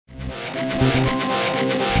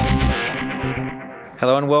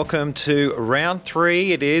Hello and welcome to round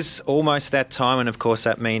 3. It is almost that time, and of course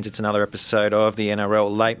that means it's another episode of the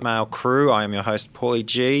NRL Late Mail Crew. I am your host, Paulie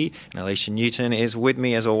G, and Alicia Newton is with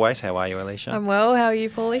me as always. How are you, Alicia? I'm well. How are you,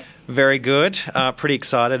 Paulie? Very good. Pretty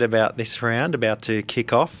excited about this round, about to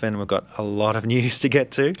kick off, and we've got a lot of news to get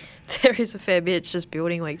to. There is a fair bit. It's just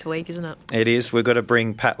building week to week, isn't it? It is. We've got to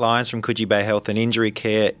bring Pat Lyons from Coogee Bay Health and Injury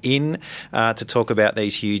Care in to talk about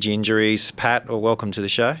these huge injuries. Pat, welcome to the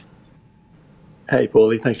show. Hey,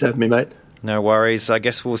 Paulie. Thanks for having me, mate. No worries. I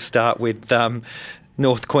guess we'll start with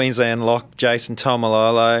North Queensland lock Jason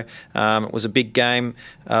Taumalolo. It was a big game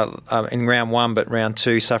in round 1, but round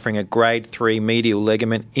 2 suffering a grade 3 medial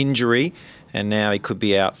ligament injury, and now he could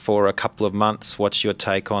be out for a couple of months. What's your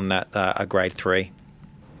take on that, a grade 3?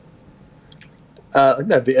 I think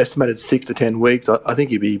that'd be estimated 6 to 10 weeks. I think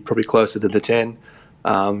he'd be probably closer to the 10.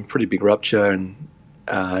 Pretty big rupture, and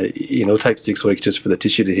it'll take 6 weeks just for the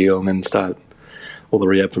tissue to heal and then start all the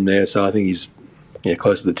rehab from there. So I think he's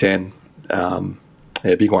closer to 10.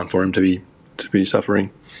 Big one for him to be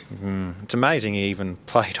suffering. It's amazing he even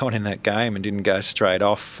played on in that game and didn't go straight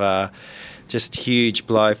off. Just huge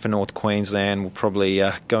blow for North Queensland. We'll probably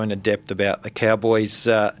go into depth about the Cowboys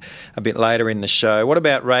a bit later in the show. What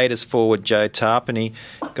about Raiders forward Joe Tarpany?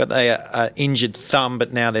 Got an injured thumb,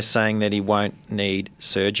 but now they're saying that he won't need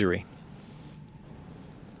surgery.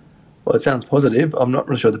 Well, it sounds positive. I'm not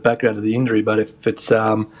really sure the background of the injury, but if it's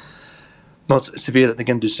not severe that they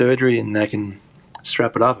can do surgery and they can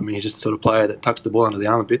strap it up, I mean, he's just the sort of player that tucks the ball under the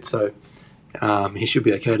arm a bit, so he should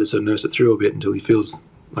be okay to sort of nurse it through a bit until he feels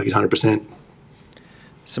like he's 100%.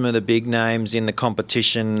 Some of the big names in the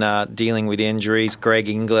competition dealing with injuries. Greg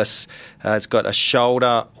Inglis has got a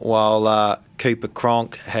shoulder, while Cooper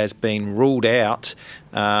Cronk has been ruled out,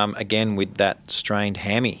 again with that strained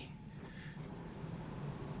hammy.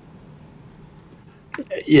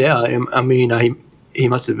 Yeah, I mean, he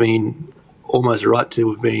must have been almost right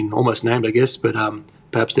to have been almost named, I guess, but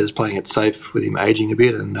perhaps they're just playing it safe with him aging a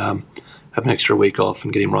bit and have an extra week off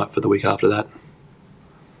and get him right for the week after that.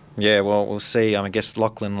 Yeah, well, we'll see. I guess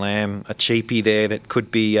Lachlan Lamb, a cheapie there that could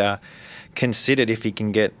be considered if he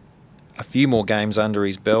can get a few more games under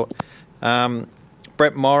his belt.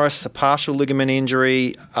 Brett Morris, a partial ligament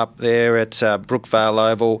injury up there at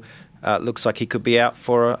Brookvale Oval. Looks like he could be out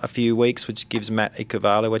for a few weeks, which gives Matt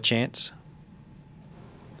Ikuvalu a chance.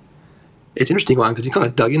 It's an interesting one because he kind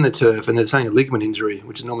of dug in the turf and they're saying a ligament injury,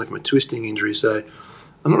 which is normally from a twisting injury. So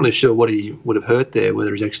I'm not really sure what he would have hurt there,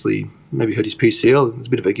 whether he's actually maybe hurt his PCL. It's a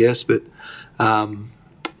bit of a guess, but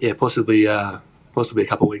possibly a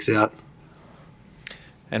couple of weeks out.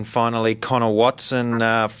 And finally, Connor Watson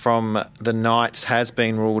from the Knights has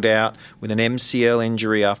been ruled out with an MCL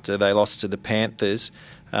injury after they lost to the Panthers.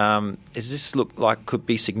 Does this look like could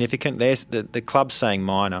be significant? The club's saying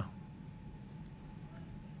minor.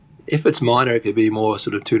 If it's minor, it could be more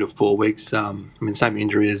sort of 2 to 4 weeks. Same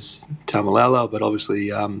injury as Taumalolo, but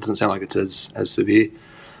obviously doesn't sound like it's as severe.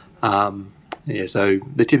 So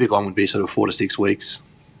the typical one would be sort of 4 to 6 weeks.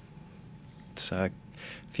 So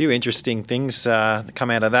a few interesting things come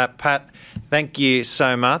out of that. Pat, thank you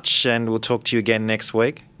so much, and we'll talk to you again next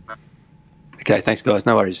week. Okay, thanks, guys.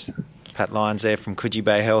 No worries. Pat Lyons there from Coogee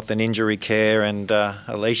Bay Health and Injury Care. And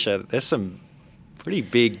Alicia, there's some pretty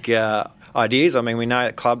big ideas. I mean, we know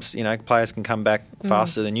that clubs, players can come back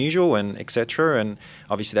faster than usual and et cetera, and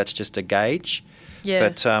obviously that's just a gauge. Yeah.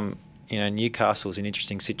 But, Newcastle's an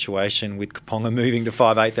interesting situation with Kaponga moving to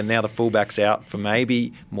 5'8", and now the fullback's out for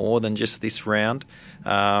maybe more than just this round,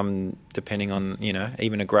 depending on,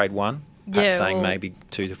 even a grade 1. Pat's saying maybe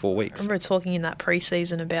 2 to 4 weeks. I remember talking in that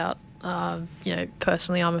pre-season about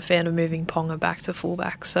personally, I'm a fan of moving Ponga back to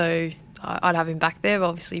fullback, so I'd have him back there. But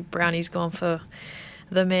obviously, Brownie's gone for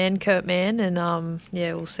the man, Kurt Mann, and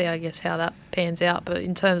we'll see, I guess, how that pans out. But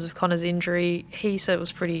in terms of Connor's injury, he said it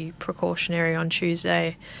was pretty precautionary on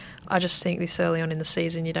Tuesday. I just think this early on in the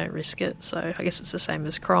season, you don't risk it. So I guess it's the same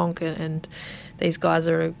as Cronk, and these guys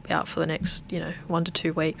are out for the next, 1 to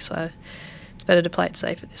 2 weeks. So it's better to play it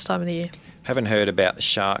safe at this time of the year. Haven't heard about the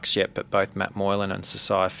Sharks yet, but both Matt Moylan and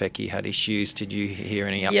Sasai Feki had issues. Did you hear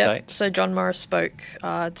any updates? Yep. So John Morris spoke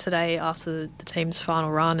today after the team's final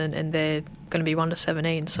run, and they're going to be 1 to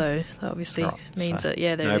 17. So that obviously means that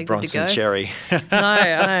they're no good Bronson to go. Cherry. No,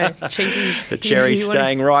 I know, cheeky. The cherry's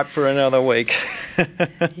staying ripe for another week.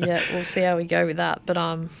 Yeah, we'll see how we go with that. But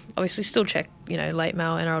obviously, still check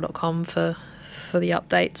latemailnrl.com for the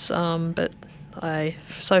updates. But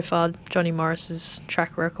so far, Johnny Morris's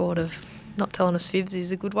track record of not telling us fibs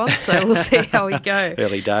is a good one, so we'll see how we go.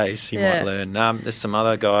 Early days, he might learn. There's some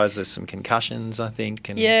other guys. There's some concussions, I think.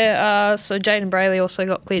 And so Jaden Brayley also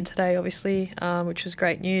got cleared today, obviously, which was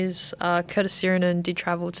great news. Curtis Sirinen did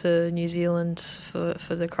travel to New Zealand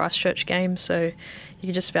for the Christchurch game, so you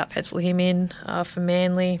can just about pencil him in for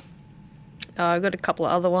Manly. I've got a couple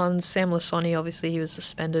of other ones. Sam Lasoni, obviously, he was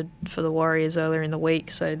suspended for the Warriors earlier in the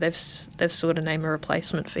week, so they've sort of named a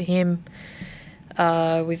replacement for him.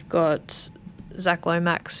 We've got Zach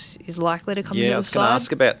Lomax is likely to come into the side. Yeah, I was going to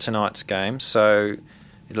ask about tonight's game. So,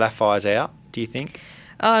 Laffey's out, do you think?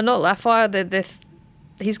 Not Laffey.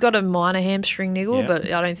 He's got a minor hamstring niggle,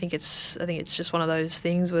 but I don't think it's. I think it's just one of those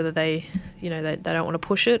things whether they don't want to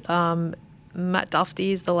push it. Matt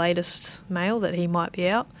Duffy is the latest mail that he might be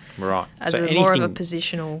out. Right. As more of a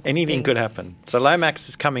positional anything thing. could happen. So Lomax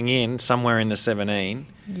is coming in somewhere in the 17.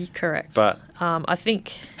 You're correct. But I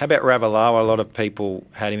think... How about Ravalawa? A lot of people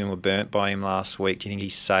had him and were burnt by him last week. Do you think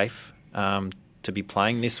he's safe to be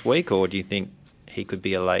playing this week, or do you think he could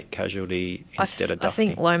be a late casualty instead of Duffy? I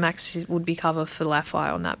think Lomax would be cover for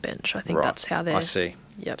Laffey on that bench. I think that's how they're... I see.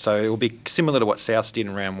 Yep. So it will be similar to what Souths did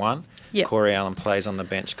in round one. Yep. Corey Allen plays on the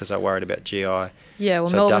bench because they're worried about GI. Yeah, well,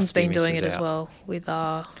 so Melbourne's Duffy been doing it misses as out. well with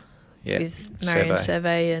Marion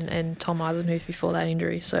Seve and Tom Eisenhuth before that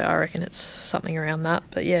injury. So I reckon it's something around that.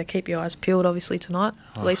 But yeah, keep your eyes peeled, obviously, tonight.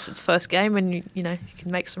 At least it's first game and you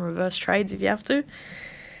can make some reverse trades if you have to.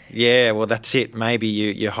 Yeah, well, that's it. Maybe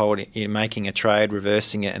you're making a trade,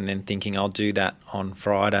 reversing it, and then thinking I'll do that on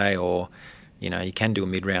Friday, or you can do a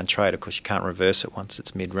mid-round trade. Of course, you can't reverse it once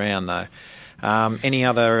it's mid-round, though. Any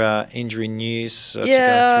other injury news to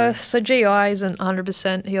go through? So GI isn't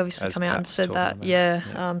 100%. He obviously come out and said that.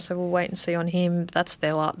 About. So we'll wait and see on him. That's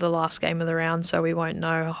the last game of the round, so we won't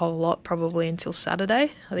know a whole lot probably until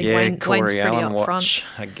Saturday. I think Wayne's pretty Allen up watch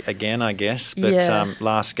front. Again, I guess. But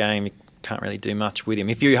last game, you can't really do much with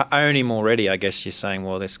him. If you own him already, I guess you're saying,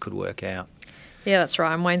 well, this could work out. Yeah, that's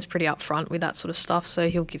right. And Wayne's pretty upfront with that sort of stuff, so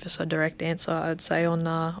he'll give us a direct answer, I'd say,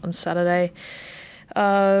 on Saturday.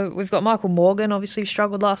 We've got Michael Morgan, obviously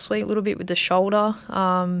struggled last week a little bit with the shoulder.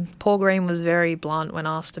 Paul Green was very blunt when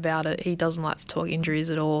asked about it. He doesn't like to talk injuries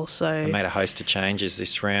at all. So they made a host of changes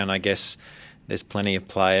this round. I guess there's plenty of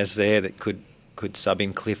players there that could sub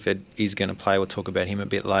in. Clifford is going to play. We'll talk about him a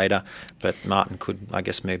bit later. But Martin could, I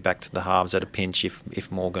guess, move back to the halves at a pinch if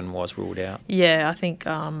Morgan was ruled out. Yeah, I think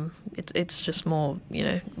it's just more,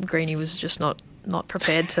 Greeny was just not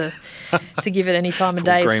prepared to give it any time of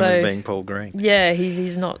day. Green so was being Paul Green. Yeah,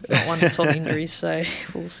 he's not one to talk injuries, so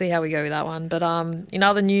we'll see how we go with that one. But in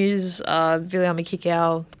other news, Viliame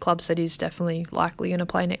Kikau, the club said he's definitely likely going to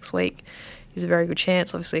play next week. He's a very good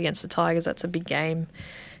chance, obviously, against the Tigers. That's a big game.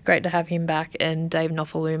 Great to have him back. And Dave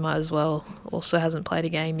Nofaluma as well. Also hasn't played a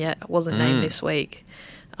game yet. Wasn't named this week.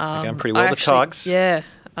 They're going pretty well, the Tigers. Yeah.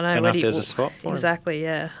 I know. Don't know if there's a spot for him. Exactly,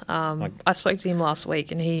 yeah. I spoke to him last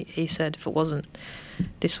week and he said if it wasn't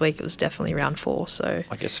this week, it was definitely round 4. So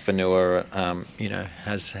I guess Fanua,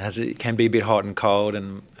 has it can be a bit hot and cold,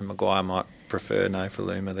 and Maguire might prefer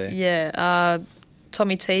Nofaluma there. Yeah.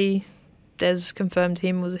 Tommy T, Des confirmed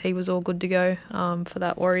he was all good to go for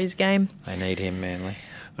that Warriors game. They need him, Manly.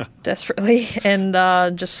 Desperately. And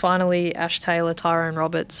just finally, Ash Taylor, Tyrone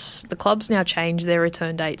Roberts. The club's now changed their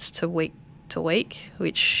return dates to week to week,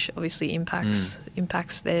 which obviously impacts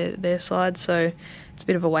their side. So it's a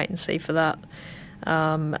bit of a wait and see for that.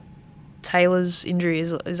 Taylor's injury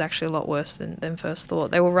is actually a lot worse than first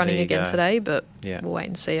thought. They were running again today, but we'll wait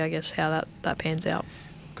and see, I guess, how that pans out.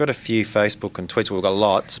 Got a few Facebook and tweets. We've got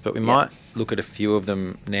lots, but we might look at a few of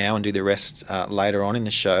them now and do the rest later on in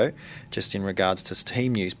the show, just in regards to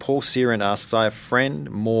team news. Paul Siren asks, I have Friend,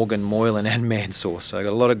 Morgan, Moylan and Mansour. So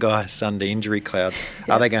got a lot of guys under injury clouds.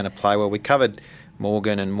 Are they going to play? Well, we covered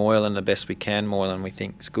Morgan and Moylan the best we can. Moylan we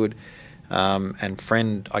think is good. And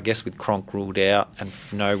Friend, I guess with Cronk ruled out and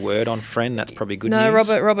no word on Friend, that's probably good news. No,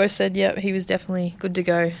 Robbo said, he was definitely good to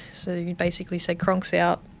go. So he basically said Cronk's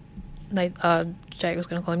out. Jake was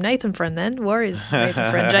going to call him Nathan Friend then. Warriors,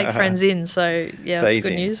 Nathan Friend. Jake Friend's in, so that's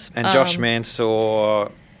good news. And Josh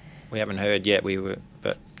Mansour, we haven't heard yet.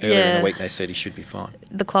 But earlier in the week they said he should be fine.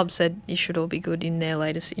 The club said he should all be good in their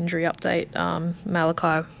latest injury update.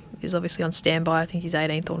 Malachi is obviously on standby. I think he's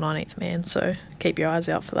 18th or 19th man, so keep your eyes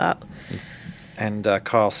out for that. And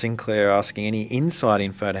Kyle Sinclair asking any inside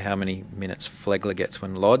info to how many minutes Flegler gets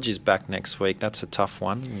when Lodge is back next week. That's a tough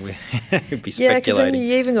one. We'd be speculating. Yeah, because then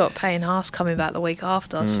you even got Payne Haas coming back the week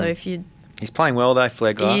after. So if you, he's playing well though,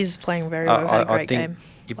 Flegler. He's playing very well. Had a great game. I think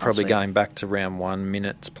you're probably going back to round 1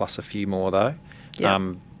 minutes plus a few more though. Yep.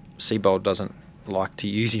 Seibold doesn't like to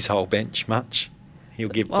use his whole bench much. He'll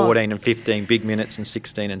give 14 and 15 big minutes and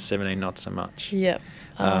 16 and 17 not so much. Yep.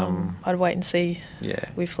 I'd wait and see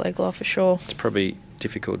with Flegler for sure. It's probably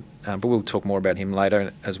difficult, but we'll talk more about him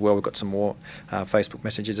later as well. We've got some more Facebook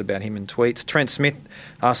messages about him and tweets. Trent Smith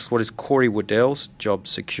asks, what is Corey Waddell's job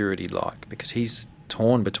security like? Because he's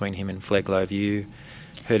torn between him and Flegler. Have you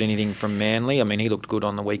heard anything from Manly? I mean, he looked good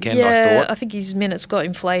on the weekend, I thought. I think his minutes got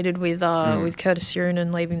inflated with Curtis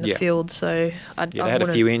Sironen leaving the field. So they had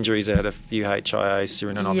a few injuries. They had a few HIAs.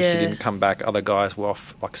 Sironen obviously didn't come back. Other guys were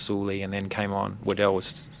off, like Sully, and then came on. Waddell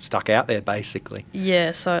was stuck out there, basically.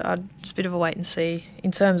 Yeah, so it's a bit of a wait and see.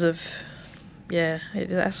 In terms of,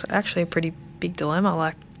 it's actually a pretty big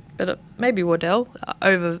dilemma. But maybe Waddell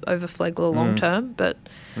over Flegler long term. But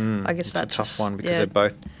I guess that's a tough one because they're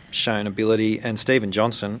both shown ability. And Stephen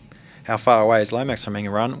Johnson, how far away is Lomax from being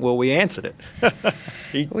a run? Well, we answered it.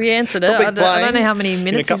 We answered it. I don't know how many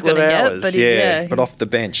minutes he's going to get. But but off the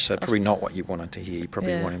bench, so probably not what you wanted to hear. You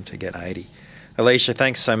probably want him to get 80. Alicia,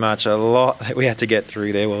 thanks so much. A lot that we had to get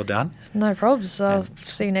through there. Well done. No probs. I'll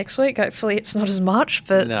see you next week. Hopefully it's not as much,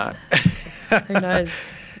 but no. Who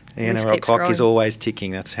knows? The NRL clock is always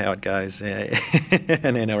ticking. That's how it goes. An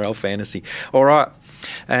NRL fantasy. All right.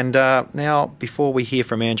 And now, before we hear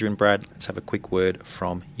from Andrew and Brad, let's have a quick word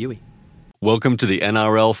from Yui. Welcome to the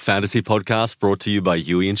NRL Fantasy Podcast, brought to you by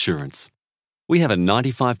Yui Insurance. We have a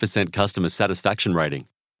 95% customer satisfaction rating.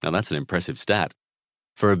 Now that's an impressive stat.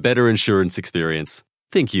 For a better insurance experience,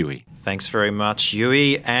 think Yui. Thanks very much,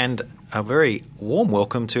 Yui, and a very warm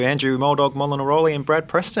welcome to Andrew Moldog Molinaroli and Brad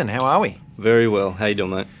Preston. How are we? Very well. How you doing,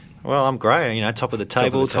 mate? Well, I'm great. Top of the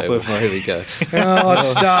table. Oh, here we go. I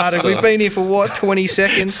started. We've been here for, 20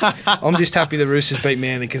 seconds? I'm just happy the Roosters beat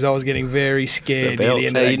Manly because I was getting very scared near the end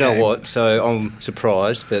of that you know game. what? So I'm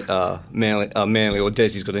surprised that Manly or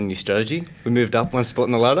Desi's got a new strategy. We moved up one spot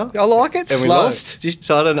in the ladder. I like it. And Slow. we lost.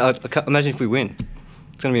 So I don't know. I can't imagine if we win.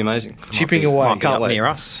 It's going to be amazing. Chipping away. Might be Can't up wait. near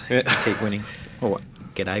us. Keep winning. Or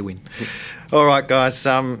get a win. All right, guys.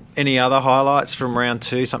 Any other highlights from round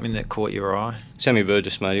 2? Something that caught your eye? Sammy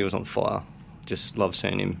Burgess, mate, he was on fire. Just love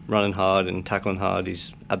seeing him running hard and tackling hard.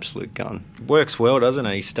 He's absolute gun. Works well, doesn't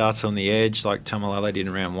it? He starts on the edge like Tamalolo did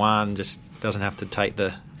in round 1. Just doesn't have to take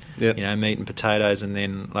the meat and potatoes, and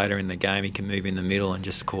then later in the game he can move in the middle and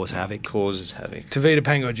just cause havoc. Causes havoc. Tavita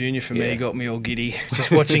Pangai Jr. for me got me all giddy. Just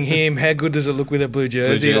watching him. How good does it look with a blue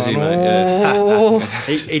jersey on?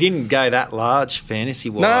 Mate, he didn't go that large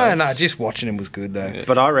fantasy-wise. No, just watching him was good though. Yeah.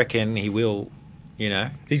 But I reckon he will.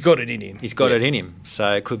 He's got it in him. He's got it in him,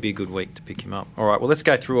 so it could be a good week to pick him up. All right, well, let's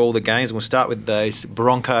go through all the games, and we'll start with those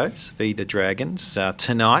Broncos v. the Dragons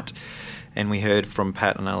tonight. And we heard from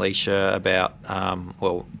Pat and Alicia about,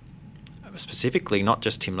 specifically not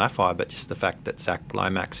just Tim Laffey, but just the fact that Zach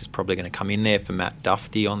Lomax is probably going to come in there for Matt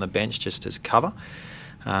Duffy on the bench just as cover.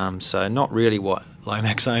 So not really what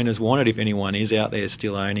Lomax owners wanted, if anyone is out there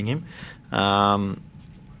still owning him.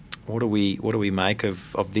 What do we make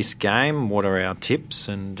of this game? What are our tips?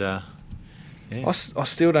 And I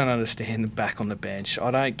still don't understand the back on the bench. I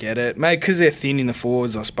don't get it. Maybe because they're thin in the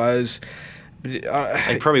forwards, I suppose. But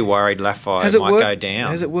they probably worried Laffey might go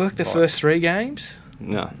down. Has it worked the first 3 games?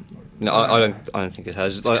 No, I don't think it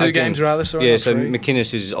has. Like, 2 games rather. Sorry. Yeah, so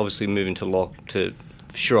McInnes is obviously moving to lock to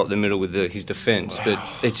shore up the middle with his defence, but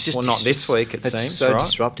it's just not this week. It seems so right?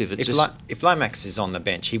 disruptive. It's if Lomax is on the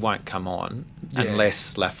bench, he won't come on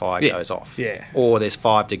unless Laffey goes off. Yeah. Or there's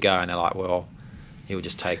 5 to go, and they're like, well, he'll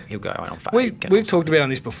go on for 8. We've talked about on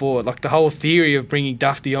this before. Like the whole theory of bringing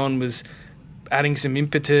Duffy on was adding some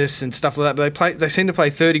impetus and stuff like that. But they seem to play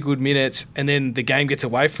 30 good minutes, and then the game gets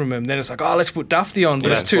away from them. Then it's like, let's put Duffy on,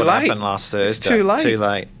 but it's too late. Happened last Thursday. It's too late. Too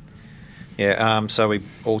late. Yeah. So we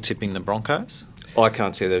all tipping the Broncos. I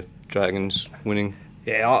can't see the Dragons winning.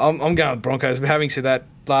 Yeah, I'm going with Broncos. But having said that,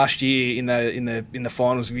 last year in the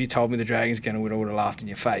finals, if you told me the Dragons are going to win, I would have laughed in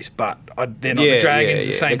your face. But they're not the Dragons,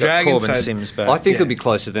 the same Dragons. Corbin Sims back. I think it'll be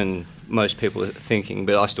closer than most people are thinking,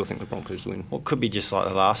 but I still think the Broncos win. Well, it could be just like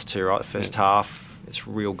the last 2, right? The first half, it's a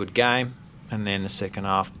real good game, and then the second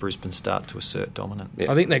half, Brisbane start to assert dominance.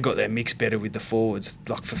 I think they got their mix better with the forwards,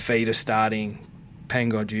 like Fafita starting,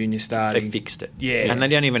 Pangai Jr. starting. They fixed it. Yeah. And they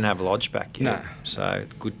don't even have Lodge back yet. No. So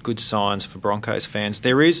good signs for Broncos fans.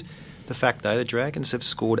 There is the fact, though, the Dragons have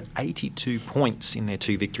scored 82 points in their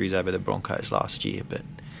 2 victories over the Broncos last year, but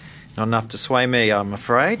not enough to sway me, I'm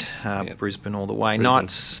afraid. Brisbane all the way.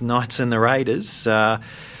 Knights and the Raiders. Joe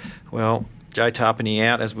Tarpany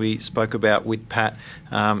out, as we spoke about with Pat,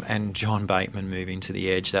 and John Bateman moving to the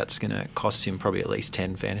edge. That's going to cost him probably at least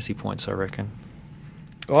 10 fantasy points, I reckon.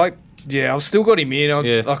 I've still got him in.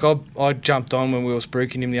 I jumped on when we were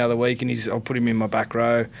spruiking him the other week, and I'll put him in my back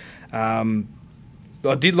row.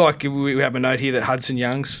 I did like, we have a note here that Hudson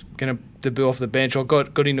Young's going to debut off the bench. I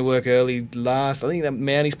got into work early I think that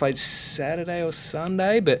Mounties played Saturday or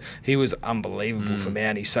Sunday, but he was unbelievable for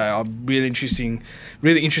Mounties. So I'm really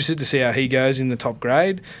interested to see how he goes in the top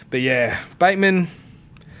grade. But yeah, Bateman,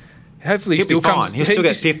 hopefully He'll still be fine. comes. He'll still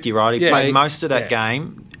get 50, right? He Yeah, played most of that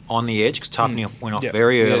game on the edge because Tupney went off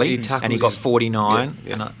very early, he tackles and he got his- 49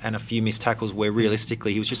 yeah. and a few missed tackles where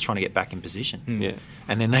realistically he was just trying to get back in position. Yeah.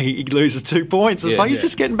 And then he loses 2 points. It's Yeah, like he's yeah.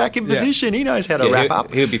 just getting back in position. He knows how to wrap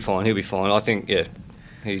up. He'll be fine. I think,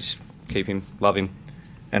 keep him, love him.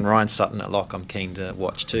 And Ryan Sutton at lock, I'm keen to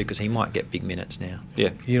watch too because he might get big minutes now. Yeah.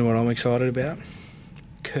 You know what I'm excited about?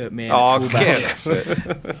 Kurt Mann. Oh, at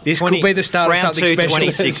fullback. This could be the start of round something 2, special.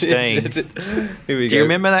 2016. Here we Do you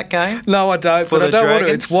remember that game? No, I don't. For But I the don't want to.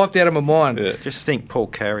 Dragons? It's wiped out of my mind. Yeah. Just think Paul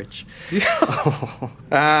Carriage.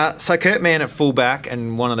 So Kurt Mann at fullback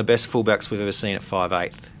and one of the best fullbacks we've ever seen at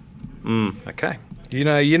 5'8". Okay.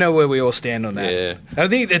 You know where we all stand on that. Yeah. I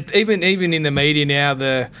think that even in the media now,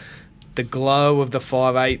 the glow of the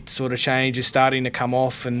 5'8" sort of change is starting to come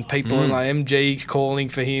off, and people like MG calling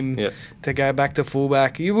for him to go back to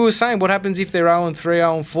fullback. You were saying, what happens if they're 0-3,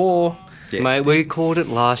 0-4? Yeah. Mate, we called it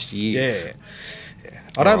last year. Yeah.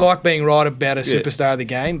 I don't like being right about a superstar of the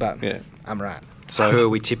game, but I'm right. So who are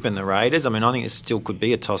we tipping the Raiders? I mean, I think it still could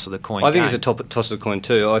be a toss of the coin. I think game. it's a toss of the coin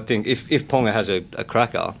too. I think if Ponga has a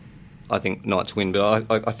cracker, I think Knights win. But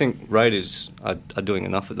I think Raiders are doing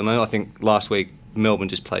enough at the moment. I think last week Melbourne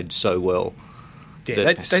just played so well.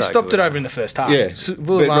 Yeah, they so stopped good. it over in the first half. Yeah,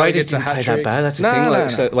 Will but Raiders didn't play that hat-trick. bad. That's the No, thing. no,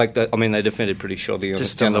 Like, no. So, they defended pretty shoddy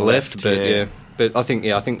Just down on the the left. left, But yeah. but I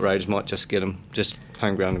think Raiders might just get them, just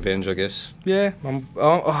home ground advantage, I guess. Yeah.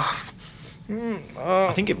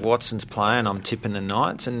 I think if Watson's playing, I'm tipping the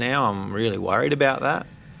Knights, and now I'm really worried about that.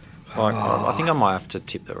 I think I might have to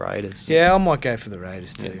tip the Raiders. Yeah, I might go for the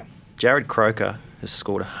Raiders too. Jared Croker has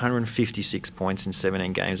scored 156 points in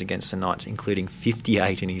 17 games against the Knights, including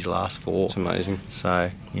 58 in his last 4. It's amazing.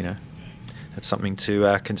 So, that's something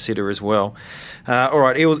to consider as well. All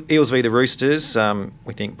right, Eels v the Roosters.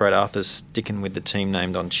 We think Brad Arthur's sticking with the team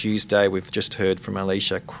named on Tuesday. We've just heard from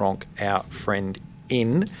Alicia Cronk out, friend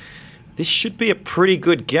in. This should be a pretty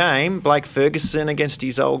good game. Blake Ferguson against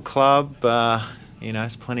his old club.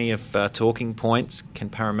 There's plenty of talking points. Can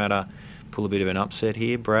Parramatta pull a bit of an upset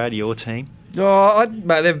here? Brad, your team?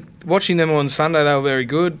 Mate, watching them on Sunday, they were very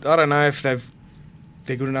good. I don't know if they're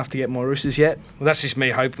good enough to get more Roosters yet. Well, that's just me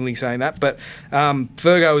hopefully saying that. But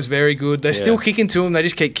Fergo was very good. They're still kicking to him. They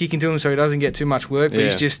just keep kicking to him so he doesn't get too much work. But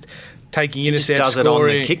he's just taking He just intercepts, does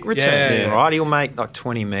scoring. it on the kick return, Yeah. right? He'll make like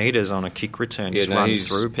 20 metres on a kick return. Just runs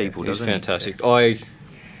through people, he's doesn't fantastic.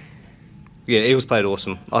 Eels played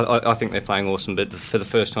awesome. I think they're playing awesome, but for the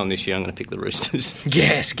first time this year, I'm going to pick the Roosters.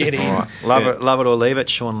 Yes, get him. he? All right. Love it or leave it.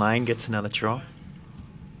 Sean Lane gets another try.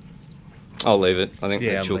 I'll leave it. I think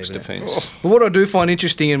Yeah, that I'm Chook's leaving it. defence. But what I do find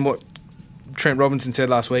interesting and what Trent Robinson said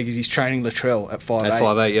last week is he's training Latrell at 5'8". At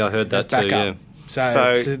 5'8", yeah, I heard that As too, backup. yeah.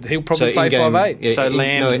 So he'll probably So play in-game, 5'8". yeah. So he-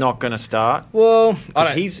 Lamb's no, not going to start. Well,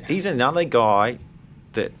 I Because don't. he's another guy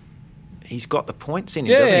that he's got the points in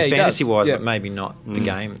him, Yeah, doesn't yeah, he? he Fantasy does. wise, Yeah. but maybe not the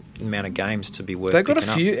amount of games to be worth. They've got a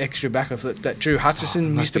picking few up. extra backups. That Drew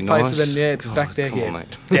Hutchison must used to be play nice. for them. Yeah, God, back there. come on, Yeah, mate.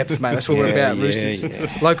 depth, mate. That's what we're Yeah, about. yeah, Roosters,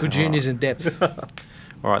 yeah. local juniors and depth.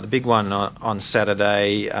 All right, the big one on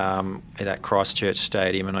Saturday at Christchurch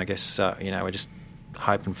Stadium, and I guess we're just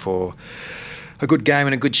hoping for a good game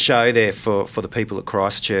and a good show there for the people at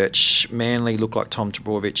Christchurch. Manly look like Tom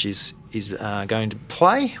Trbojevic is going to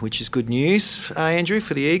play, which is good news, Andrew,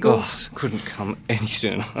 for the Eagles. Couldn't come any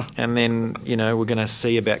sooner. And then, we're going to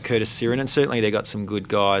see about Curtis Siren, and certainly they got some good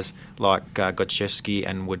guys like Gotchevsky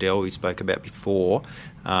and Waddell, we spoke about before.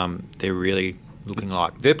 They're really looking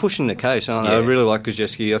like... They're pushing the case, aren't they? Yeah. I really like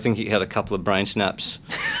Gajewski. I think he had a couple of brain snaps.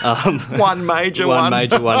 One major one. One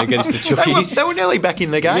major one against the Chookies. They were nearly back in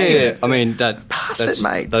the game. Yeah, I mean Pass it, that's,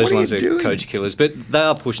 mate. Those What are ones you are doing? coach killers, but they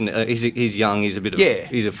are pushing it. He's young. He's a bit of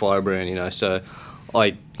he's a firebrand, so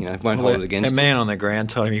I won't hold it against a man on the ground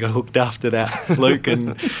told him he got hooked after that, Luke,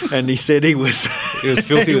 and he said he was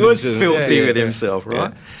filthy with himself. filthy Yeah, with yeah. himself, right?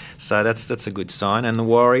 Yeah. So that's a good sign. And the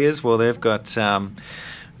Warriors, well, they've got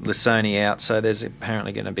Lasoni out, so there's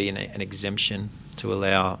apparently going to be an exemption to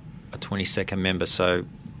allow a 22nd member. So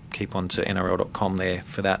keep on to NRL.com there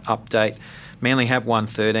for that update. Manly have won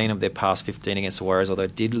 13 of their past 15 against the Warriors, although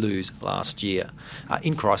did lose last year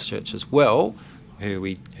in Christchurch as well. Who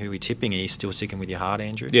we tipping? Are you still sticking with your heart,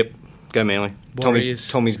 Andrew? Yep, go Manly. Warriors.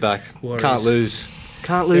 Tommy's back. Warriors. Can't lose.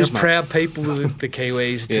 Can't They're lose, mate. proud people, the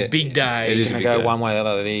Kiwis. It's Yeah. a big day. It It's is a going big to go day. one way or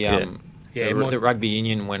the other. Yeah, The rugby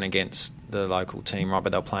union went against the local team, right?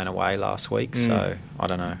 But they were playing away last week, so I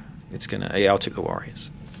don't know. it's going to... Yeah, I'll take the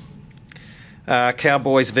Warriors.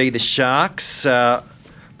 Cowboys v the Sharks.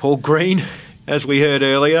 Paul Green, as we heard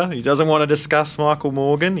earlier, he doesn't want to discuss Michael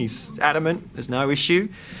Morgan. He's adamant there's no issue.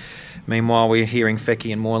 Meanwhile, we're hearing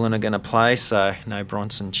Fecky and Moylan are going to play, so no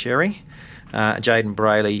Bronson Cherry. Jaden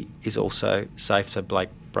Brayley is also safe, so Blake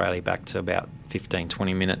Brayley back to about 15,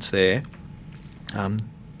 20 minutes there.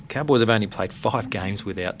 Cowboys have only played 5 games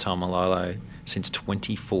without Taumalolo since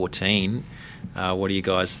 2014. What are you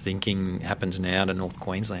guys thinking happens now to North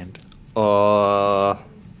Queensland? Hot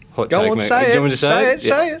Go take, on, mate. say Do it. you want me to say it?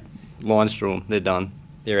 Say it. Lions draw 'em. They're done.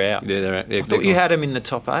 They're out. Yeah, they're out. Yeah, I thought you had them in the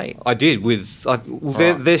top 8. I did.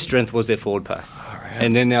 Their strength was their forward pack.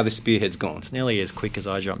 And then now the spearhead's gone. It's nearly as quick as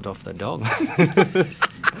I jumped off the Dogs.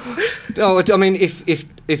 No, I mean, if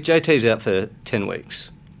JT's out for 10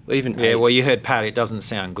 weeks, even Yeah, well, you heard Pat. It doesn't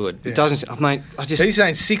sound good. it doesn't. Mate, I just So he's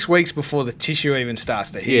saying 6 weeks before the tissue even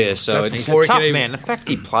starts to heal. Yeah, so that's it's- He's before a he can tough even- man. The fact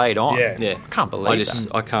he played on, Yeah. yeah, I can't believe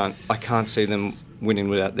that. I can't see them winning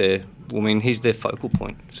without their. I mean, he's their focal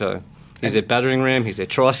point. So he's their battering ram. He's their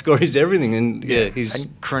try scorer. He's everything. And he's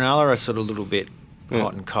And Cronulla are sort of a little bit Yeah.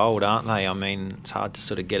 hot and cold, aren't they? I mean, it's hard to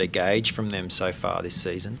sort of get a gauge from them so far this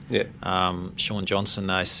season. Yeah. Sean Johnson,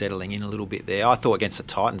 though, settling in a little bit there. I thought against the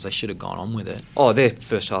Titans they should have gone on with it. their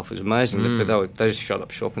first half was amazing, but they just shut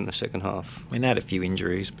up shop in the second half. I mean, they had a few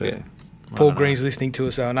injuries, but Yeah. I Paul don't know. Green's listening to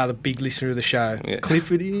us, so another big listener of the show. Yeah.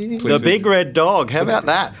 Clifford. The big red dog. How about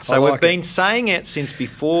that? So I we've like been it. saying it since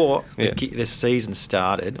before Yeah. the season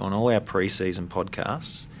started on all our pre-season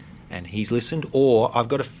podcasts, and he's listened. Or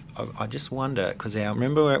I just wonder because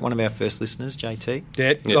remember one of our first listeners, JT.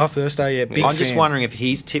 Yeah, Yeah. last Thursday, yeah. Big I'm just fan. wondering if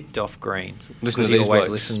he's tipped off Green Listen because to he these always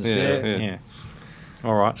blokes. listens Yeah, to. yeah. Yeah.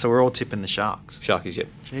 All right, so we're all tipping the Sharks. Sharkies, yep.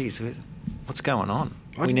 Jeez, what's going on?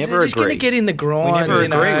 They're We never just agree. going to get in the grind. We never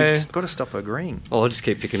you agree. know. We've got to stop agreeing. I'll just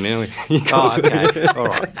keep picking Manly. Oh, okay. All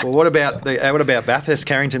right. Well, what about Bathurst,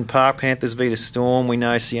 Carrington Park, Panthers v the Storm? We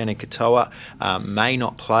know Sione Katoa may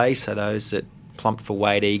not play, so those that plumped for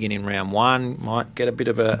Wade Egan in round 1 might get a bit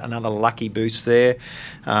of another lucky boost there.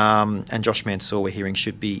 And Josh Mansour, we're hearing,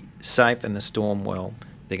 should be safe. And the Storm, well,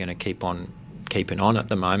 they're going to keep on keeping on at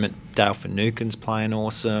the moment. Dale Finucane's playing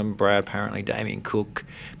awesome. Brad, apparently, Damien Cook,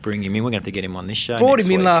 bring him in. We're going to have to get him on this show. Brought next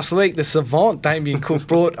him in week. last week. The savant Damien Cook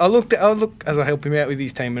brought. I look as I help him out with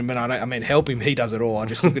his team, and I mean help him. He does it all. I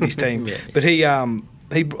just look at his team. Yeah. But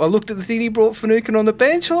I looked at the thing he brought Finucane on the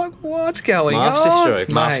bench. I'm like, what's going Master on? stroke.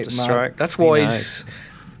 Mate, Master stroke. That's He why knows.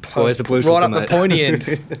 he's why he's the Blues right looker, up the mate. pointy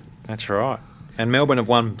end. That's right. And Melbourne have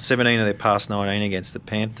won 17 of their past 19 against the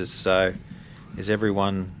Panthers, so is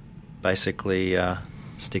everyone basically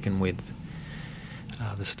sticking with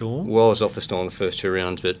the Storm? Well, I was off the Storm the first 2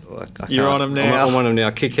 rounds, but I You're can't. on 'em now. I'm on them now.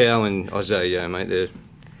 Kikau and Isaiah, mate, their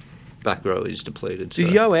back row is depleted. Is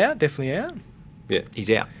so- Yo out? Definitely out. Yeah. He's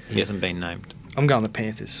out. He hasn't been named. I'm going the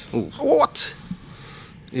Panthers. What?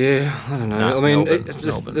 Yeah, I don't know. No, I mean, Melbourne, it's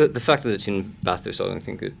Melbourne. the fact that it's in Bathurst, I don't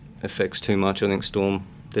think it affects too much. I think Storm,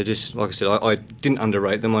 they're just, like I said, I didn't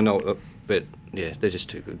underrate them. I know, but yeah, they're just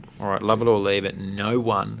too good. All right, love it or leave it. No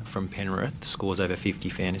one from Penrith scores over 50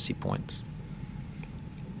 fantasy points.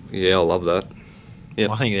 Yeah, I love that. Yep.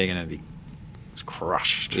 I think they're going to be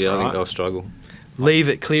crushed. Yeah, I think right? they'll struggle. Leave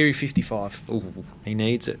it. Cleary 55. Ooh. He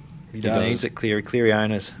needs it. He does. needs it, Cleary. Cleary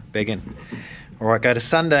owners begging. All right, go to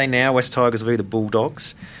Sunday now. West Tigers v the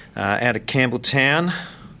Bulldogs. Out at Campbelltown.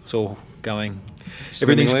 It's all going...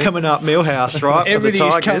 Everything's Swimmingly. coming up Millhouse, right? for the Everything's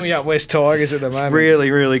Tigers. coming up West Tigers at the It's moment. really,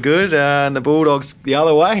 really good. And the Bulldogs the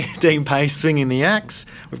other way. Dean Pace swinging the axe.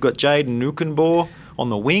 We've got Jaden Nukenbaugh on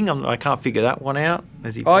the wing. I can't figure that one out.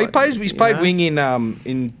 Has he He's played you wing know?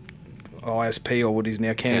 in ISP or what is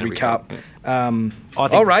now Canterbury Canterbury Cup. Cup, I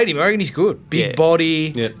think- I'll rate him. I reckon he's good. Big Yeah.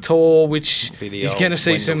 body, Yeah. tall, which Be the he's old going to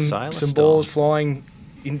see Wendell some Sailor style. balls flying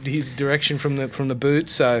in his direction from the boot.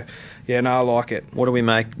 So yeah, no, I like it. What do we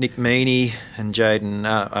make? Nick Meaney and Jaden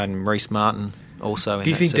and Reece Martin also in Do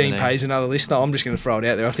you that think Dean 17. Pay's another listener? I'm just going to throw it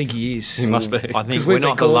out there. I think he is. He must be. I think 'Cause we're we've been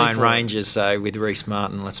not the calling Lone for it. Rangers, so with Reece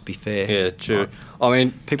Martin, let's be fair. Yeah, true. Right. I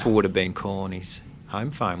mean, People would have been calling his home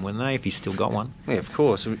phone, wouldn't they, if he's still got one? yeah, of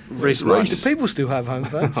course. Reece Do Martin. people still have home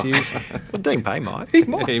phones? Seriously. Well, Dean Pay might. He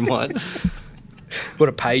might. He might. What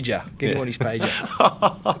a pager. Get him on his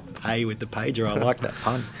pager. Pay with the pager. I like that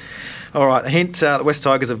pun. All right, hint, the West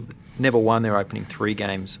Tigers have never won their opening 3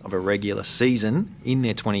 games of a regular season in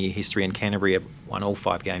their 20-year history, and Canterbury have won all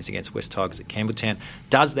 5 games against West Tigers at Campbelltown.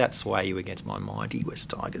 Does that sway you against my mighty West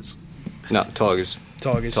Tigers? No, Tigers.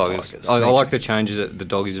 Tigers. Tigers. I like the changes that the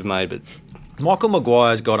Doggies have made, but Michael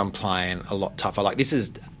Maguire's got them playing a lot tougher. Like, this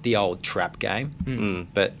is the old trap game,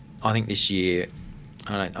 but I think this year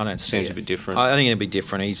I don't see Seems it. a bit different. I think it'd be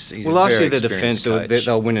different. He's Well, a last very year their defence, experienced coach.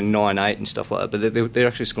 they'll win a 9-8 and stuff like that, but they're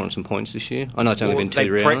actually scoring some points this year. I know it's only been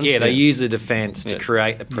two rounds. They use the defence to Yeah.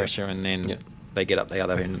 create the pressure, and then Yeah. they get up the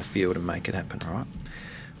other end of the field and make it happen, right?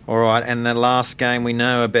 All right, and the last game we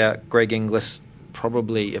know about Greg Inglis,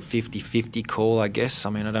 probably a 50-50 call, I guess. I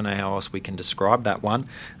mean, I don't know how else we can describe that one.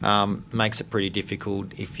 Makes it pretty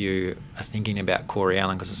difficult if you are thinking about Corey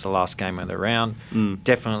Allen because it's the last game of the round.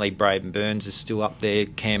 Definitely Braden Burns is still up there.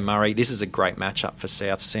 Cam Murray. This is a great matchup for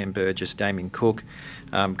South. Sam Burgess, Damien Cook.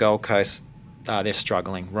 Gold Coast, they're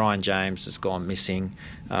struggling. Ryan James has gone missing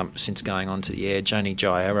since going on to the edge. Only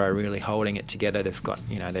Jairo really holding it together. They've got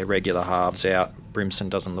their regular halves out. Brimson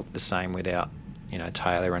doesn't look the same without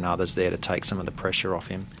Taylor and others there to take some of the pressure off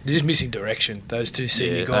him. They're just missing direction. Those two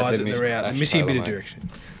senior guys that they're out, they're Ash missing a bit Taylor, of mate. direction.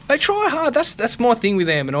 They try hard. That's my thing with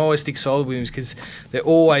them, and I always stick solid with them because they're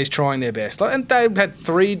always trying their best. And they had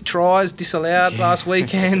 3 tries disallowed last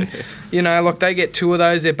weekend. They get 2 of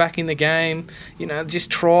those, they're back in the game.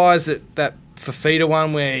 Just tries that Fafita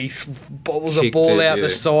one where he bobbles a Kicked ball it, out yeah. the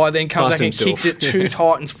side, then comes Past back and himself. kicks it. 2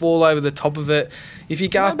 Titans fall over the top of it. If you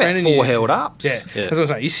Garth About Brennan, 4 held ups. Yeah, that's what I'm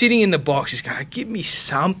saying. You're sitting in the box, just going, give me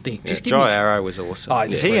something. Just give me. Jairo was awesome. Oh,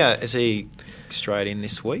 is he straight in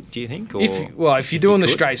this week, do you think? Or If you're doing the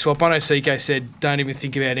could? straight swap, I know CK said don't even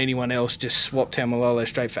think about anyone else, just swap Taumalolo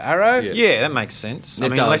straight for Arrow. Yeah. Yeah, that makes sense. It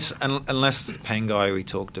does. Unless Pangai we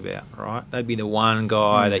talked about, right? That'd be the one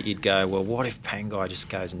guy that you'd go, well, what if Pangai just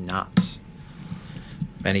goes nuts?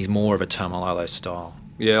 And he's more of a Tamalolo style.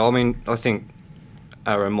 Yeah, I mean, I think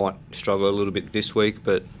Arrow might struggle a little bit this week,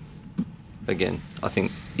 but again, I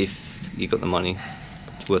think if you got the money,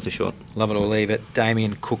 it's worth a shot. Love it or leave it.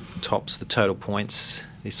 Damien Cook tops the total points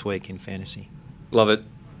this week in fantasy. Love it.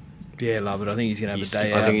 Yeah, love it. I think he's going to have a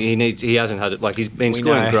day I out. think he hasn't had it. Like, he's been We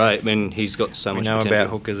scoring know. great. I mean, he's got so We much know potential.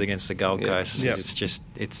 about hookers against the Gold Yeah. Coast. Yep.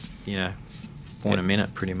 It's point a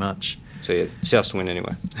minute pretty much. So, yeah, Souths to win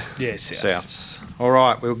anyway. Yeah, Souths. All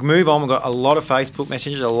right, we'll move on. We've got a lot of Facebook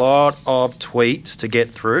messages, a lot of tweets to get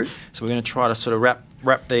through. So we're going to try to sort of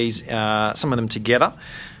wrap these, some of them together.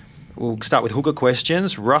 We'll start with hooker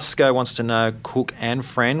questions. Rusco wants to know Cook and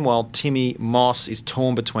Friend, while Timmy Moss is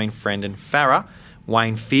torn between Friend and Farah.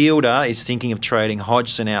 Wayne Fielder is thinking of trading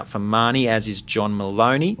Hodgson out for Marnie, as is John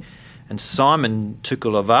Maloney. And Simon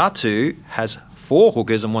Tukulavatu has 4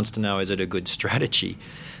 hookers and wants to know, is it a good strategy?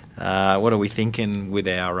 What are we thinking with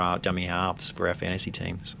our dummy halves for our fantasy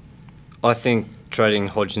teams? I think trading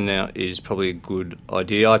Hodgson out is probably a good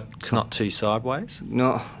idea. It's not too sideways.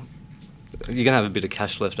 No, you're going to have a bit of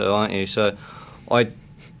cash left, though, aren't you? So I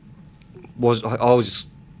was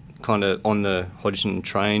kind of on the Hodgson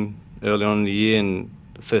train early on in the year, and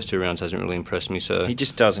the first 2 rounds hasn't really impressed me. So He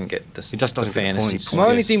just doesn't get the, He just doesn't the get the fantasy points. My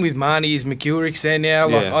only Yes. thing with Marnie is McElrick's there now.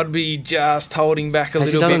 Like, Yeah. I'd be just holding back a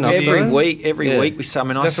Has he little done bit. enough with for him. him? Every Yeah. week we say, I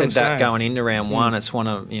mean, I That's what said I'm that saying. going into round 1. It's one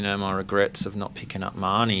of my regrets of not picking up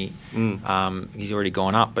Marnie. He's already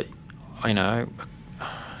gone up, but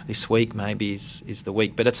this week maybe is the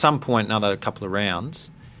week. But at some point, another couple of rounds,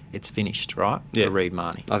 it's finished, right? Yeah. For Reed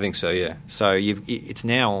Marnie. I think so, yeah. So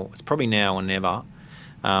it's probably now or never.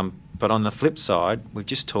 But on the flip side, we've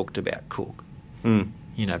just talked about Cook.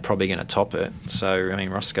 Probably going to top it. So I mean,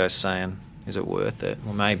 Roscoe's saying, is it worth it?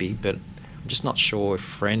 Well, maybe, but I'm just not sure if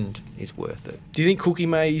Friend is worth it. Do you think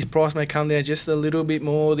his price may come down just a little bit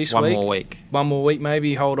more this One week? more week. One more week,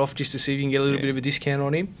 maybe hold off just to see if you can get a little bit of a discount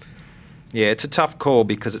on him. Yeah, it's a tough call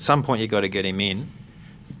because at some point you've got to get him in.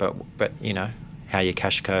 But how your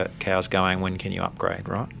cash cow's going, when can you upgrade,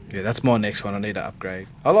 right? Yeah, that's my next one. I need to upgrade.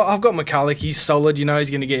 I've got McCulloch. He's solid. He's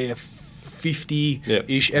going to get a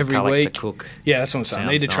 50-ish every McCulloch week. to Cook. Yeah, that's what I'm saying.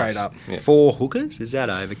 I need to Sounds trade nice. up. Yeah. 4 hookers? Is that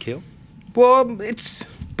overkill? Well, it's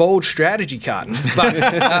bold strategy, Carton.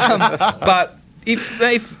 But if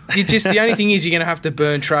you just the only thing is you're going to have to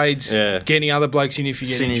burn trades, Yeah. getting other blokes in if you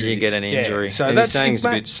get As soon as you injuries. get an injury. So And that's he's saying it's a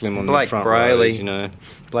mate, bit slim on Blake the front Brayley. rows,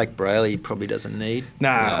 Blake Brayley probably doesn't need. Nah,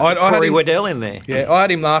 I had Corey him, Waddell in there. yeah, I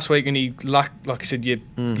had him last week, and he like I said, you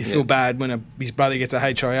feel bad when his brother gets a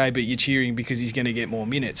HIA, but you're cheering because he's going to get more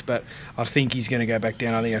minutes. But I think he's going to go back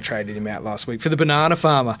down. I think I traded him out last week for the banana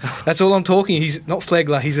farmer. That's all I'm talking. He's not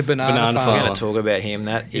Flegler. He's a banana Banana farmer. We're farmer. going to talk about him.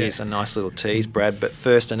 That is a nice little tease, Brad. But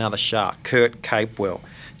first, another shark, Kurt Capewell.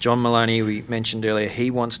 John Maloney, we mentioned earlier, he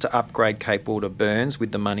wants to upgrade Capewell to Burns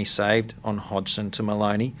with the money saved on Hodgson to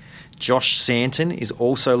Maloney. Josh Santon is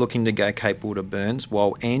also looking to go Capewell to Burns,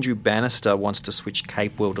 while Andrew Bannister wants to switch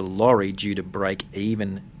Capewell to Laurie due to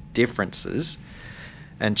break-even differences.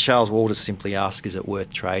 And Charles Walters simply asks, is it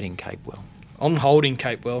worth trading Capewell? I'm holding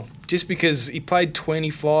Capewell just because he played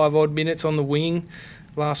 25 odd minutes on the wing.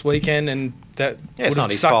 last weekend, and that Yeah, it's would not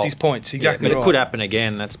have his sucked fault. his points. Yeah, Exactly but right. it could happen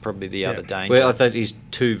again. That's probably the other danger. Well, I think he's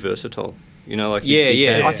too versatile. You know, like Yeah.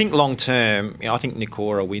 can- I think long term, I think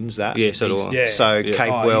Nikora wins that. Yeah, so do I. Yeah. So Yeah.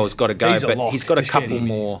 Capewell's got to go, he's a but lock. he's got a Just get couple him in.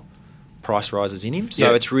 more price rises in him. So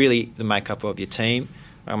Yeah. it's really the makeup of your team.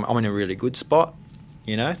 I'm in a really good spot.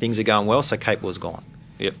 You know, things are going well, so Capewell's gone.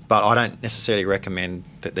 Yep. But I don't necessarily recommend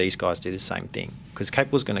that these guys do the same thing because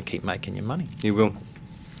Capewell's going to keep making you money. You will.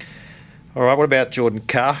 All right, what about Jordan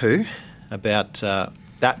Kahu? About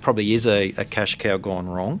that probably is a cash cow gone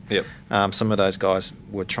wrong. Yep. Some of those guys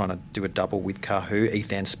were trying to do a double with Kahu.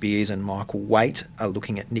 Ethan Spears and Michael Waite are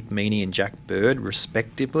looking at Nick Meaney and Jack Bird,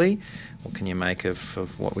 respectively. What can you make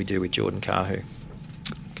of what we do with Jordan Kahu?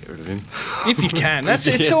 Get rid of him. If you can, it's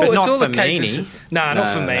But all not a for case. Meaney.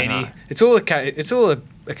 Not for No, Meaney. no. It's all a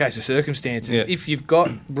case of circumstances. Yeah. If you've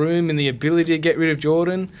got room and the ability to get rid of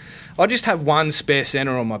Jordan, I just have one spare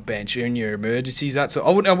centre on my bench in your emergencies. That's all.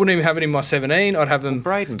 I wouldn't even have it in my 17. I'd have them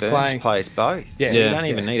Braden Burns playing. plays both. Yeah. So you Yeah. don't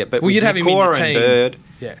even need it. But Well, with you'd have him in your Nikora and team. Bird,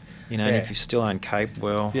 Yeah. you know, and Yeah. if you still own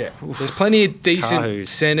Capewell, Yeah, there's plenty of decent Kahu's.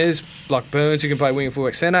 centres like Burns who can play wing and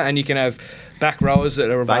fullback centre, and you can have back rowers that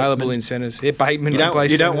are available Bateman. in centres. Yeah, Bateman. You can don't, play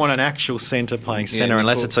you don't centres. want an actual centre playing Yeah, centre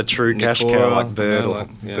unless Nikora- it's a true cash Nikora, cow like Bird or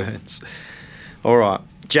yeah. Burns. All right.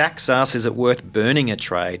 Jack's asks, is it worth burning a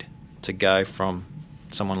trade to go from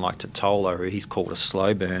someone like Totola, who he's called a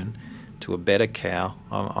slow burn, to a better cow?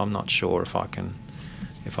 I'm not sure if I can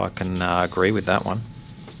agree with that one.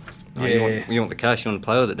 Oh, you want the cash. You want to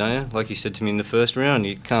play with it, don't you? Like you said to me in the first round,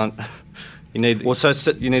 you can't. You need. Well,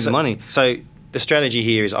 you need the money. So the strategy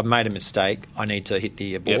here is I've made a mistake. I need to hit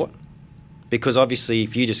the abort. Yep. Because obviously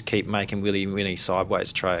if you just keep making willy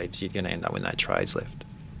sideways trades, you're going to end up with no trades left.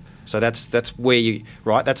 So that's where you,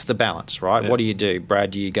 right, that's the balance, right? Yeah. What do you do,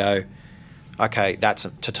 Brad? Do you go, okay,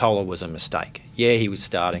 Totola was a mistake. Yeah, he was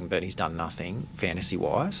starting, but he's done nothing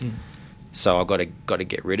fantasy-wise. So I've got to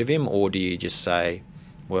get rid of him? Or do you just say,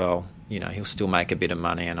 well, you know, he'll still make a bit of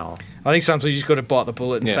money and I'll... I think sometimes you just got to bite the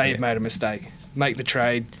bullet and Yeah. say Yeah. you've made a mistake. Make the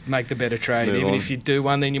trade, make the better trade. Move Even on. if you do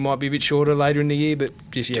one, then you might be a bit shorter later in the year, but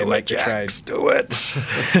just make the trade. Jacks, do it.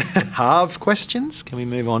 Halves questions. Can we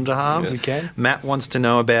move on to halves? We can. Matt wants to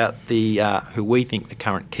know about the who we think the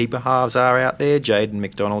current keeper halves are out there. Jaden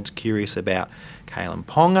McDonald's curious about Kalen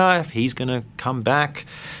Ponga, if he's going to come back.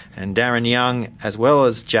 And Darren Young, as well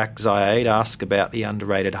as Jack Zaid, ask about the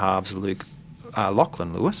underrated halves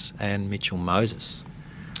Lachlan Lewis and Mitchell Moses.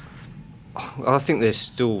 I think they're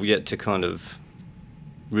still yet to kind of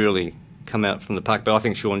really come out from the pack, but I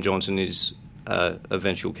think Sean Johnson is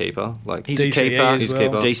eventual keeper. Like He's DCE a keeper, as he's well.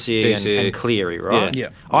 keeper. DCE and Cleary, right? Yeah.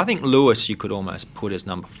 I think Lewis you could almost put as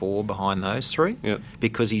number 4 behind those three Yeah.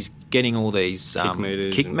 because he's getting all these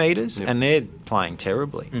kick meters yep. and they're playing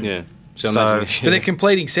terribly. Yeah. So- imagine- But they're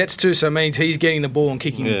completing sets too, so it means he's getting the ball and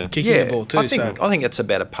kicking the ball too. I think it's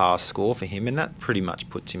about a pass score for him, and that pretty much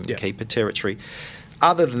puts him in keeper territory.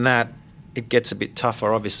 Other than that, it gets a bit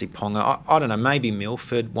tougher. Obviously, Ponga. I don't know. Maybe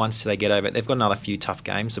Milford once they get over it. They've got another few tough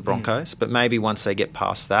games, the Broncos, but maybe once they get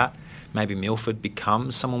past that, maybe Milford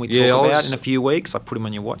becomes someone we talk about in a few weeks. I put him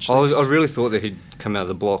on your watch list. I really thought that he'd come out of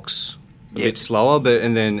the blocks a Yeah. bit slower, but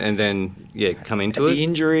and then come into it. The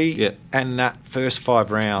injury Yeah. and that first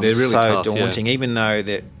 5 rounds They're really so tough, daunting. Even though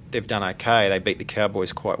they've done okay, they beat the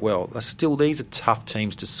Cowboys quite well. Still, these are tough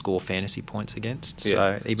teams to score fantasy points against. Yeah.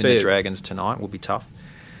 So even So, the yeah. Dragons tonight will be tough.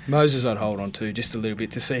 Moses I'd hold on to just a little bit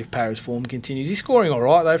to see if Para's form continues. He's scoring all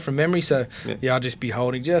right, though, from memory, so I'll just be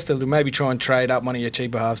holding just a little. Maybe try and trade up one of your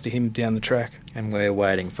cheaper halves to him down the track. And we're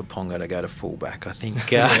waiting for Ponga to go to fullback, I think.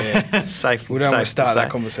 Safe. We don't want to safe start say. that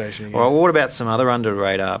conversation again. All right, well, what about some other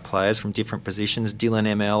under-radar players from different positions? Dylan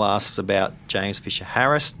ML asks about James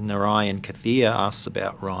Fisher-Harris. Narayan Kathir asks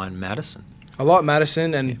about Ryan Madison. I like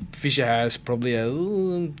Madison and Fisher Harris probably I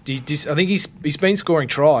think he's been scoring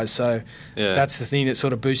tries, so that's the thing that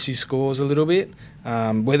sort of boosts his scores a little bit.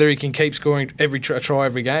 Whether he can keep scoring every try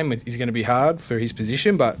every game is going to be hard for his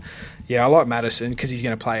position, but yeah, I like Madison because he's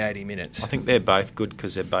going to play 80 minutes. I think they're both good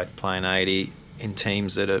because they're both playing 80 in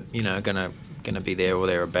teams that are going to be there or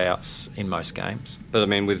thereabouts in most games. But I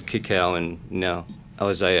mean, with Kikau and now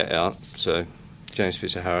Alizea out, so James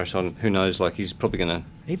Fisher-Harris on, who knows? Like he's probably going to.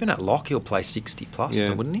 Even at lock, he'll play 60 plus,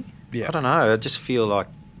 wouldn't he? Yeah. I don't know. I just feel like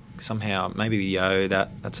somehow maybe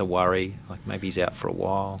that's a worry. Like maybe he's out for a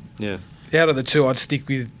while. Yeah. Out of the two, I'd stick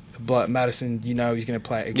with Madison. You know he's going to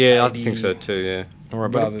play 80 Yeah, I think so too. Yeah. All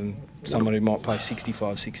right, rather than someone who might play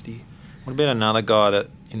 65, 60. What about another guy that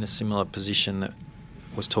in a similar position that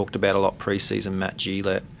was talked about a lot pre-season, Matt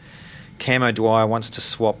Gillett? Camo Dwyer wants to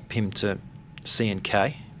swap him to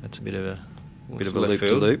C&K. That's a bit of a Bit of a Left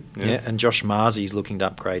field. loop-to-loop. Yeah. Yeah, and Josh Marzy's looking to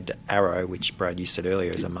upgrade to Arrow, which, Brad, you said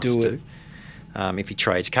earlier is a must-do. If he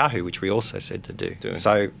trades Kahu, which we also said to do.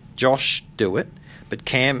 So, Josh, do it. But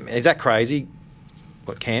Cam, is that crazy,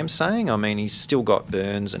 what Cam's saying? I mean, he's still got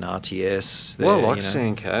Burns and RTS there. Well, I like you know.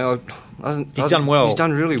 seeing K. He's done well. He's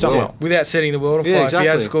done really well. Without setting the world on fire. Yeah, If he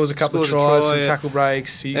exactly. scores a couple Scores a of tries, try, some yeah. tackle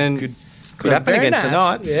breaks, he And could happen very against the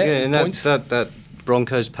Knights. Yeah, and points. that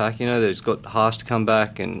Broncos pack, you know, there's got Haas to come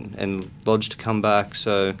back and Lodge to come back,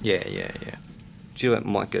 so Yeah. Gillett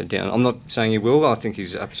might go down. I'm not saying he will. I think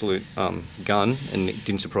he's absolute gun, and it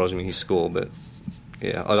didn't surprise me his score, but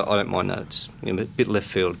yeah, I don't mind that. It's a bit left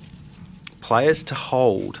field. Players to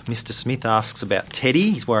hold. Mr. Smith asks about Teddy.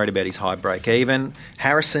 He's worried about his high break-even.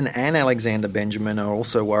 Harrison and Alexander Benjamin are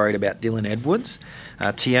also worried about Dylan Edwards.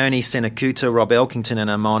 Tione Senakuta, Rob Elkington and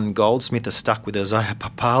Amon Goldsmith are stuck with Isaiah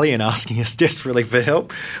Papali and asking us desperately for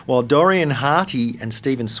help, while Dorian Harty and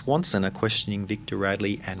Stephen Swanson are questioning Victor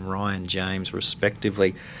Radley and Ryan James,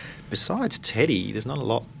 respectively. Besides Teddy, there's not a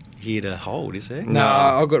lot here to hold, is there? No,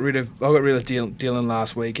 I got rid of Dylan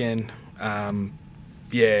last weekend.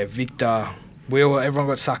 Victor. Everyone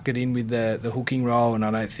got suckered in with the hooking role, and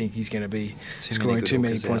I don't think he's going to be scoring too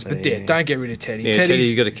many points. But don't get rid of Teddy. Yeah, Teddy,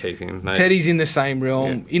 you got to keep him, mate. Teddy's in the same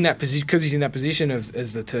realm in that position because he's in that position as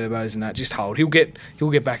the Turbos and that. Just hold. He'll get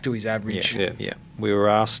back to his average. Yeah. We were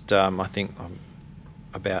asked, I think,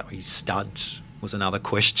 about his studs was another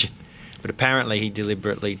question. But apparently he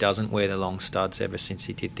deliberately doesn't wear the long studs ever since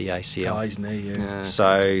he did the ACL. Oh, his knee, yeah.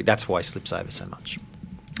 So that's why he slips over so much.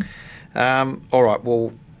 All right,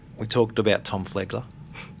 well, we talked about Tom Flegler.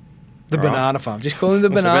 The banana farm. Just call him the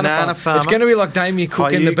banana farmer. farmer. It's going to be like Damien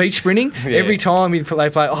Cook in the beach sprinting. Yeah. Every time they play,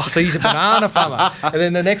 he's a banana farmer. And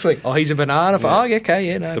then the next week, he's a banana farmer. Yeah. Oh,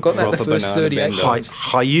 okay, no. The Got that the proper first banana 38 bender. times.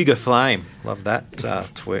 Hyuga Flame, love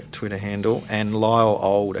that Twitter handle. And Lyle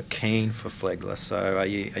Old are keen for Flegler. So are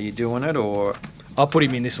you doing it or? I'll put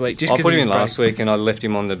him in this week. I put him in last week, and I left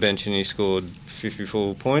him on the bench, and he scored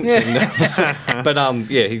 54 points. Yeah. And, but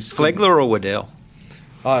he's Flegler or Waddell?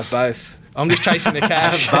 I have both. I'm just chasing the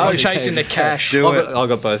cash. I'm chasing the cash. Do it. I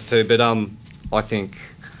got both too, but I think,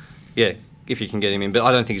 if you can get him in, but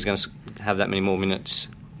I don't think he's going to have that many more minutes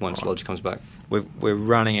once Lodge comes back. We're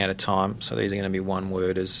running out of time, so these are going to be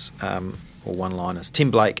one-worders or one-liners.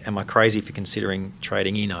 Tim Blake, am I crazy for considering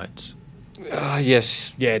trading Oates?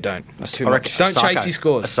 Yes. Yeah, don't. Too I much. reckon Don't Asako. chase his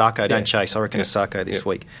scores. Asako, don't Yeah. chase. I reckon Yeah. Asako this Yeah.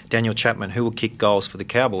 week. Daniel Chapman, who will kick goals for the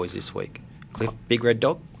Cowboys this week? Cliff, Big Red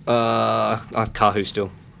Dog? Kahu still.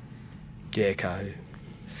 Yeah, Kahu.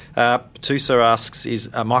 Patusa asks,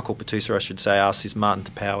 Michael Patusa, I should say, asks, is Martin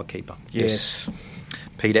to power keeper? Yes.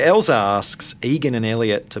 Peter Elza asks, Egan and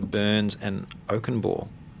Elliott to Burns and Oakenbaugh.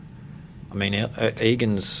 I mean,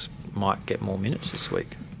 Egan's might get more minutes this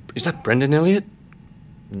week. Is that Brendan Elliott?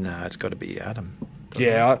 No, it's got to be Adam.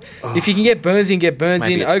 Yeah, if you can get Burns in, get Burns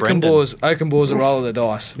Maybe in. it's Brendan. Oakenbaugh's a roll of the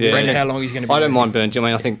dice. Yeah. Brendan, how long he's going to be. I don't there. mind Burns. I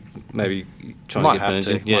mean, I think maybe trying Might to get have Burns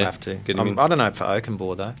to. in. Yeah, Might have to. Get him in. I don't know for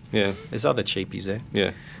Oakenbaugh, though. Yeah, There's other cheapies there.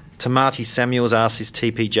 yeah. Tamati Samuels asks, is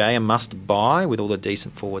TPJ a must-buy with all the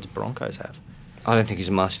decent forwards Broncos have? I don't think he's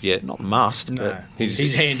a must yet. Not must, No, but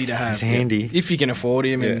he's handy to have. He's handy. if you can afford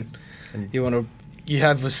him, and you want to. You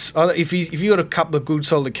have if you got a couple of good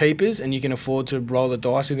solid keepers and you can afford to roll the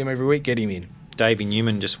dice with him every week, get him in. Davey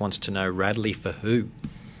Newman just wants to know Radley for who?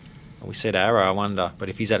 Well, we said Arrow, I wonder. But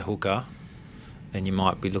if he's at hooker, then you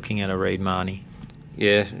might be looking at a Reid Marnie.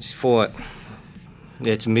 Yeah, it's for.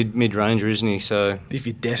 Yeah, it's a mid ranger, isn't he? So If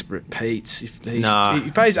you're desperate, Pete's. He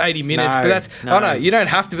pays 80 No, minutes, but that's no. I know you don't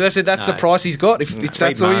have to. But that's No. the price he's got. If Reid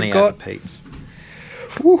that's all Marnie you've over got, Pete's.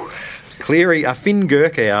 Whew. Cleary, Finn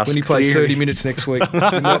Gurke asks... when he plays Cleary- 30 minutes next week,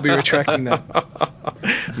 he might be retracting that.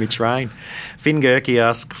 Mitch Rain. Finn Gurke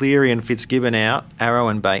asks, Cleary and Fitzgibbon out, Arrow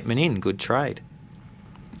and Bateman in. Good trade.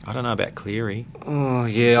 I don't know about Cleary. oh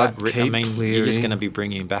Is yeah, that I'd ri- keep I mean, Cleary. you're just going to be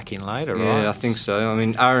bringing him back in later, Yeah, right? I think so. I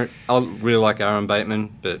mean, I really like Aaron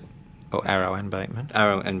Bateman, but Or Arrow and Bateman.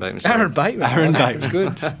 Aaron and Bateman. sorry. Aaron Bateman. Aaron That's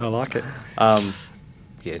Bateman. good. I like it.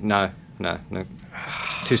 Yeah, no.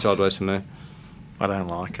 It's too sideways for me. I don't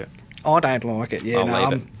like it. I don't like it. Yeah, I'll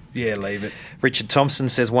leave it. Yeah, leave it. Richard Thompson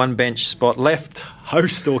says one bench spot left.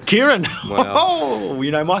 Host or Kieran? Wow. Oh, you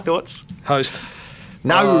know my thoughts. Host.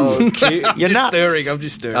 No. You're just nuts. stirring. I'm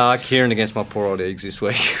just stirring. Kieran against my poor old eggs this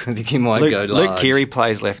week. I think he might Luke, go Luke large. Keary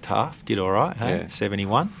plays left half. Did all right. Hey? Yeah.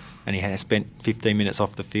 71. And he has spent 15 minutes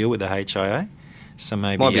off the field with the HIA. So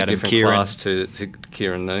maybe Might be a Adam different Kieran. class to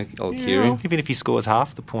Kieran though. Old Yeah, Keary. even if he scores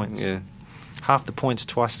half the points. Yeah. Half the points,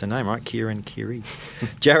 twice the name, right? Kieran Keary.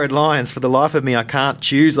 Jared Lyons, for the life of me, I can't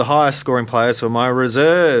choose the highest scoring players for my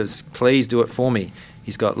reserves. Please do it for me.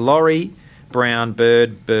 He's got Laurie, Brown,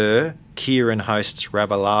 Bird, Burr, Kieran hosts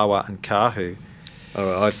Ravalawa and Kahu. All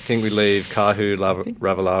right, I think we leave Kahu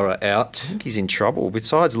Ravalawa out. I think he's in trouble.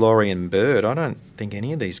 Besides Laurie and Bird, I don't think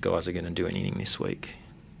any of these guys are going to do anything this week.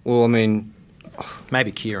 Well, I mean,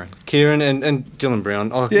 maybe Kieran and Dylan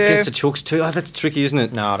Brown. Oh, Yeah. against the Chooks too. Oh, that's tricky, isn't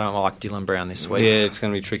it? No, I don't like Dylan Brown this week. Yeah, it's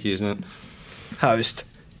going to be tricky, isn't it? Host.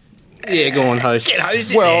 Yeah, go on, host. Get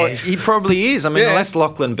host in Well, there. he probably is. I mean, Yeah. unless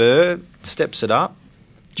Lachlan Bird steps it up.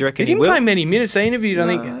 Do you reckon He he didn't will? play many minutes. They interviewed, I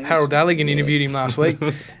think Harold Daligan interviewed him last week,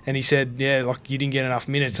 and he said, yeah, like, you didn't get enough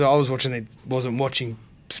minutes. So I was wasn't watching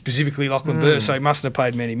specifically Lachlan Burr, so he mustn't have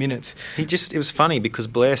played many minutes. It was funny because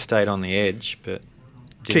Blair stayed on the edge, but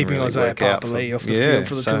didn't Keeping really Isaiah work out Papali off the field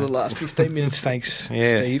for till the last 15 minutes. Thanks,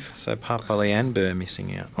 Steve. So Papali and Burr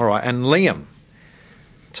missing out. All right, and Liam.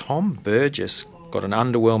 Tom Burgess got an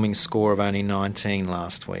underwhelming score of only 19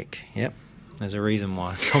 last week. Yep. There's a reason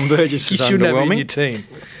why Tom Burgess is You shouldn't have him underwhelming. in your team.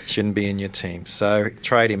 Shouldn't be in your team. So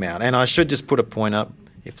trade him out. And I should just put a point up.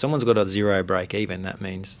 If someone's got a 0 break even, that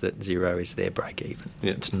means that 0 is their break even.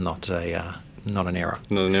 Yeah. It's not not an error.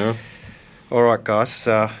 Not an error. All right, guys.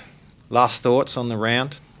 Last thoughts on the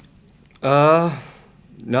round? No,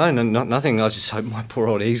 nothing. I just hope my poor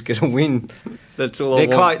old E's get a win. That's all I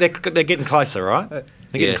want. They're getting closer, right?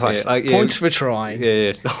 They're getting closer. Points for trying.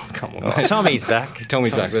 Yeah. Oh, come on, mate. Tommy's back.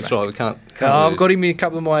 Tommy's back. That's right. We can't I've lose. got him in a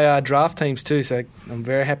couple of my draft teams too, so I'm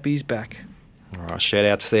very happy he's back. All right, shout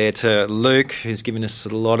outs there to Luke, who's given us a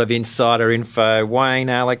lot of insider info, Wayne,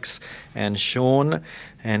 Alex, and Sean.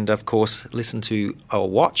 And of course, listen to or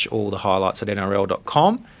watch all the highlights at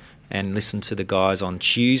NRL.com and listen to the guys on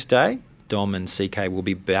Tuesday. Dom and CK will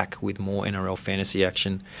be back with more NRL fantasy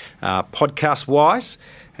action podcast-wise.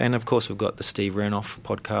 And of course, we've got the Steve Renoff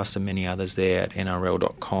podcast and many others there at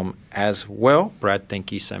NRL.com as well. Brad,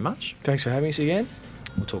 thank you so much. Thanks for having us again.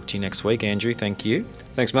 We'll talk to you next week. Andrew, thank you.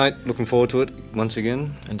 Thanks, mate. Looking forward to it once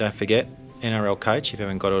again. And don't forget, NRL coach, if you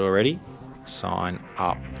haven't got it already, sign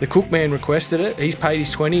up. The Cookman requested it. He's paid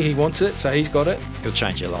his 20. He wants it, so he's got it. It'll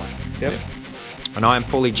change your life. Yep. And I am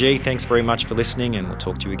Paulie G. Thanks very much for listening, and we'll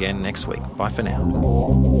talk to you again next week. Bye for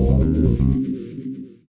now.